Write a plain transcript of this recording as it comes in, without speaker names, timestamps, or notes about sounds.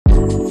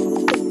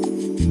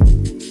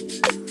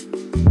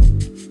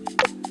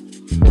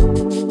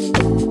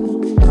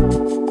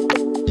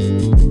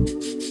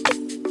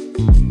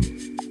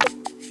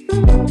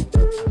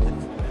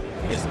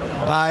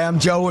Hi, I'm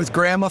Joe with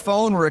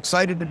Gramophone. We're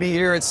excited to be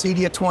here at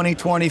CEDIA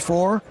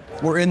 2024.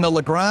 We're in the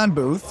Legrand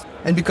booth,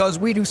 and because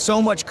we do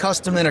so much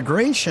custom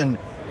integration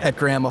at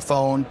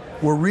Gramophone,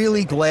 we're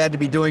really glad to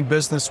be doing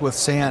business with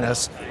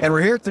Sanus. And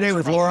we're here today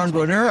with Lauren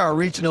Brunner, our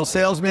regional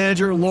sales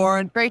manager.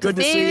 Lauren, great good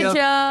to see you,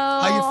 Joe.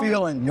 How you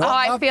feeling? Oh,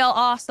 I feel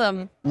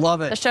awesome. Love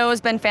it. The show has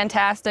been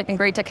fantastic and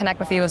great to connect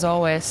with you as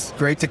always.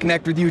 Great to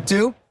connect with you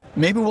too.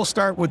 Maybe we'll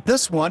start with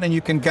this one and you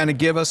can kind of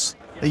give us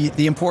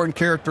the important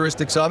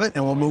characteristics of it,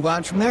 and we'll move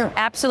on from there.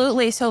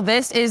 Absolutely. So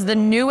this is the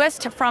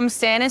newest from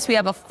Sanus. We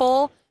have a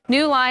full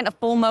new line of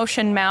full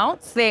motion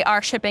mounts. They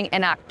are shipping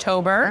in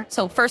October.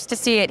 So first to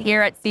see it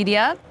here at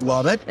CEDIA.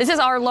 Love it. This is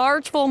our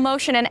large full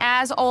motion, and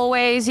as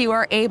always, you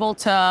are able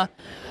to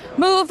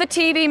move the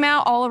TV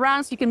mount all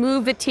around, so you can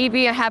move the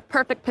TV and have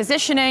perfect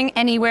positioning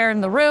anywhere in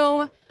the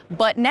room.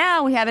 But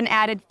now we have an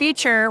added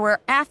feature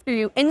where after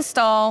you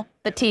install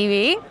the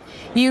TV,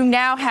 you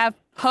now have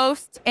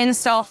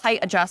post-install height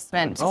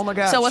adjustment. Oh my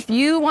gosh. So if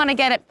you want to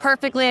get it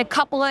perfectly a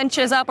couple of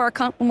inches up or a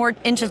couple more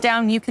inches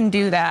down, you can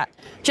do that.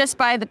 Just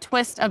by the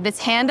twist of this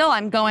handle,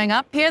 I'm going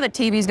up here, the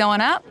TV's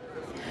going up,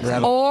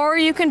 or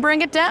you can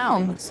bring it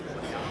down.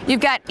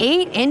 You've got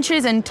 8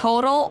 inches in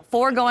total,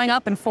 4 going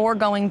up and 4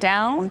 going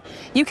down.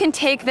 You can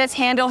take this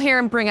handle here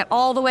and bring it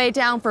all the way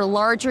down for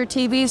larger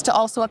TVs to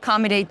also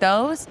accommodate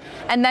those.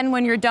 And then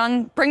when you're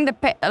done, bring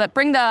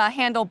the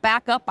handle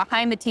back up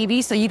behind the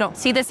TV so you don't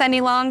see this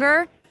any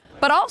longer.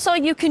 But also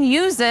you can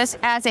use this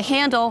as a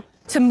handle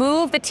to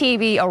move the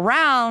TV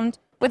around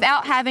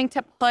without having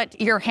to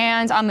put your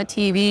hands on the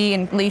TV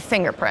and leave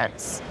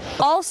fingerprints.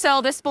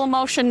 Also, this full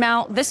motion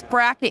mount, this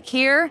bracket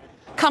here,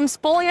 comes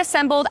fully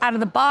assembled out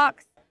of the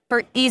box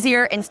for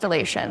easier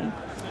installation.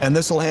 And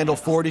this will handle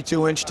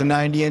 42-inch to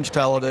 90-inch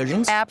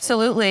televisions.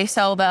 Absolutely.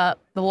 So the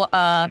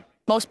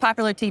most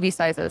popular TV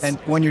sizes. And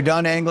when you're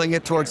done angling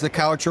it towards the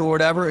couch or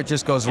whatever, it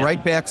just goes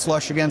right back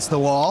flush against the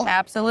wall.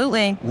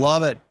 Absolutely.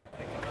 Love it.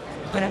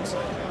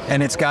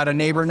 And it's got a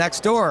neighbor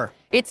next door.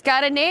 It's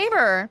got a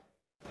neighbor.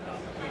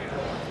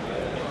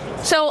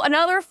 So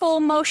another full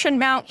motion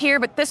mount here,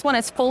 but this one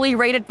is fully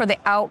rated for the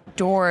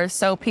outdoors.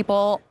 So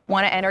people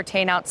want to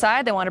entertain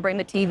outside. They want to bring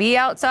the TV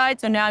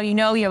outside. So now you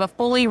know you have a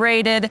fully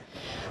rated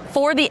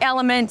for the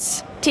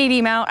elements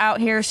TV mount out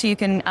here, so you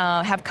can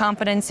have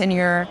confidence in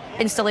your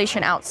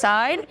installation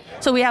outside.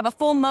 So we have a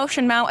full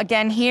motion mount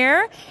again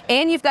here,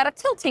 and you've got a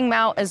tilting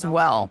mount as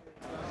well.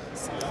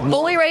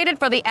 Fully rated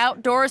for the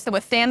outdoors to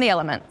withstand the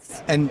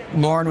elements. And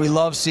Lauren, we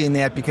love seeing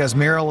that because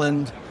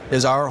Maryland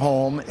is our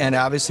home, and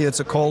obviously it's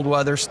a cold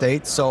weather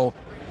state. So,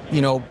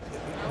 you know,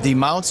 the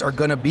mounts are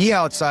going to be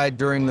outside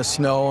during the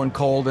snow and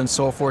cold and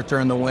so forth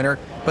during the winter.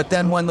 But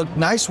then when the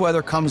nice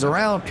weather comes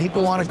around,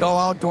 people want to go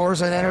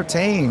outdoors and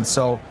entertain.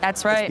 So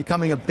that's right. It's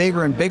becoming a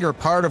bigger and bigger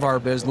part of our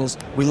business.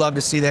 We love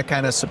to see that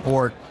kind of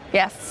support.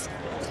 Yes.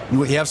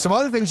 You have some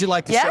other things you'd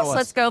like to show us. Yes,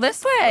 let's go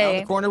this way. Down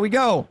the corner we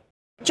go.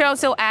 Joe,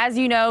 so as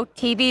you know,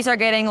 TVs are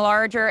getting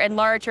larger and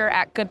larger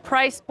at good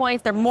price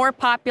points. They're more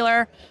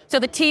popular. So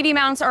the TV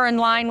mounts are in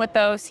line with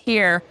those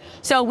here.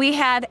 So we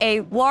have a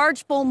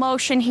large full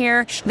motion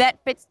here that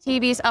fits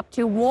TVs up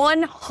to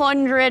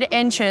 100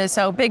 inches.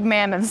 So big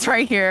mammoths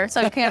right here.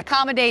 So you can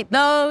accommodate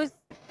those.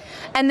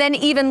 And then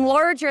even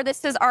larger,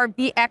 this is our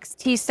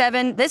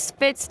VXT7. This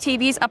fits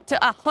TVs up to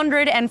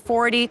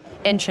 140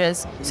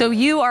 inches. So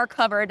you are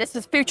covered. This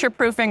is future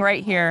proofing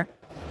right here.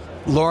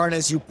 Lauren,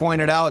 as you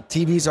pointed out,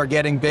 TVs are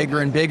getting bigger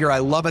and bigger. I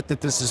love it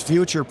that this is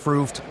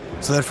future-proofed,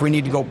 so that if we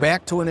need to go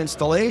back to an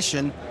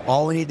installation,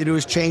 all we need to do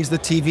is change the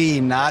TV,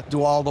 not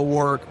do all the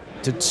work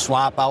to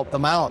swap out the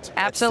mount.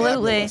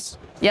 Absolutely.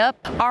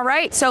 Yep. All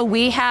right, so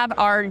we have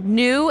our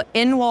new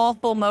in-wall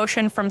full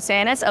motion from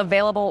Sanus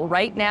available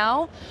right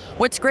now.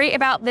 What's great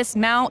about this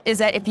mount is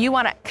that if you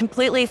want a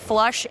completely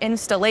flush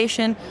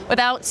installation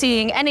without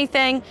seeing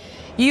anything,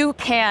 you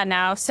can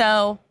now.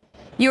 So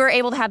you are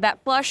able to have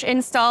that flush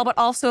install, but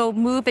also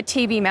move the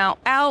TV mount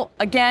out,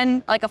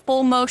 again, like a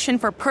full motion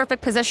for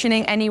perfect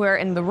positioning anywhere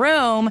in the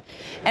room.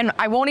 And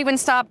I won't even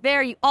stop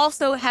there. You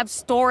also have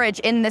storage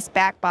in this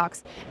back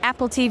box.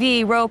 Apple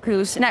TV,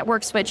 Roku's,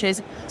 network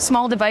switches,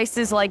 small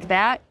devices like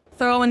that.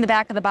 Throw in the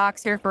back of the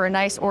box here for a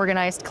nice,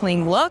 organized,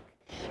 clean look.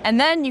 And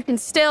then you can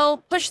still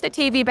push the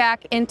TV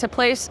back into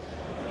place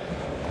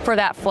for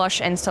that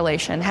flush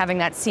installation, having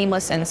that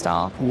seamless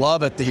install.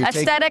 Love it.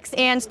 Aesthetics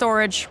and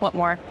storage, what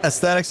more?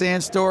 Aesthetics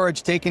and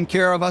storage, taking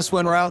care of us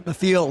when we're out in the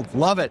field.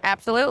 Love it.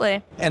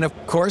 Absolutely. And of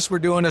course, we're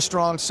doing a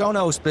strong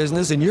Sonos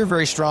business, and you're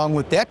very strong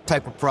with that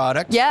type of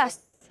product.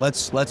 Yes.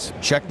 Let's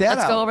check that out.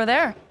 Let's go over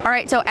there. All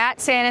right, so at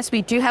Sanus,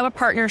 we do have a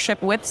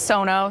partnership with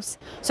Sonos.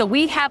 So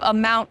we have a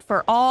mount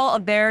for all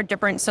of their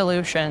different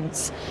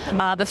solutions.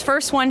 The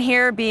first one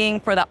here being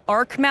for the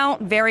arc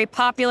mount, very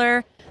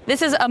popular.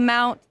 This is a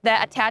mount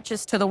that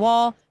attaches to the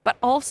wall, but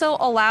also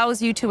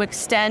allows you to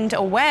extend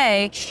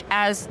away,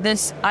 as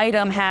this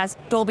item has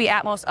Dolby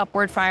Atmos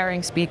upward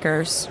firing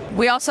speakers.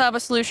 We also have a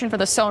solution for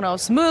the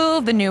Sonos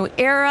Move, the new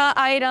Era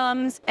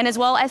items, and as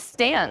well as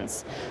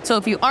stands. So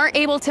if you aren't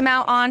able to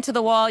mount onto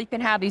the wall, you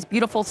can have these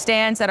beautiful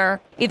stands that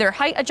are either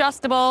height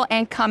adjustable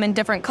and come in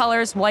different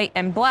colors, white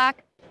and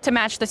black. to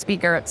match the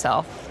speaker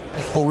itself.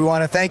 Well, we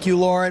want to thank you,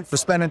 Lauren, for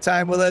spending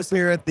time with us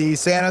here at the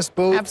Sanus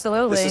booth.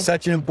 Absolutely. This is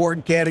such an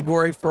important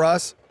category for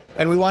us.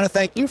 And we want to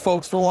thank you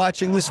folks for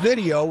watching this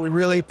video. We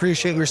really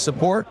appreciate your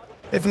support.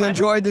 If you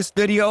enjoyed this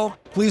video,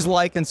 please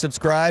like and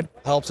subscribe.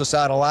 Helps us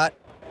out a lot.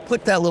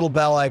 Click that little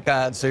bell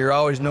icon so you're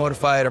always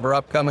notified of our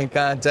upcoming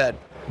content.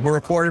 We're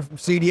reported from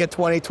CEDIA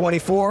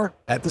 2024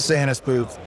 at the Sanus booth.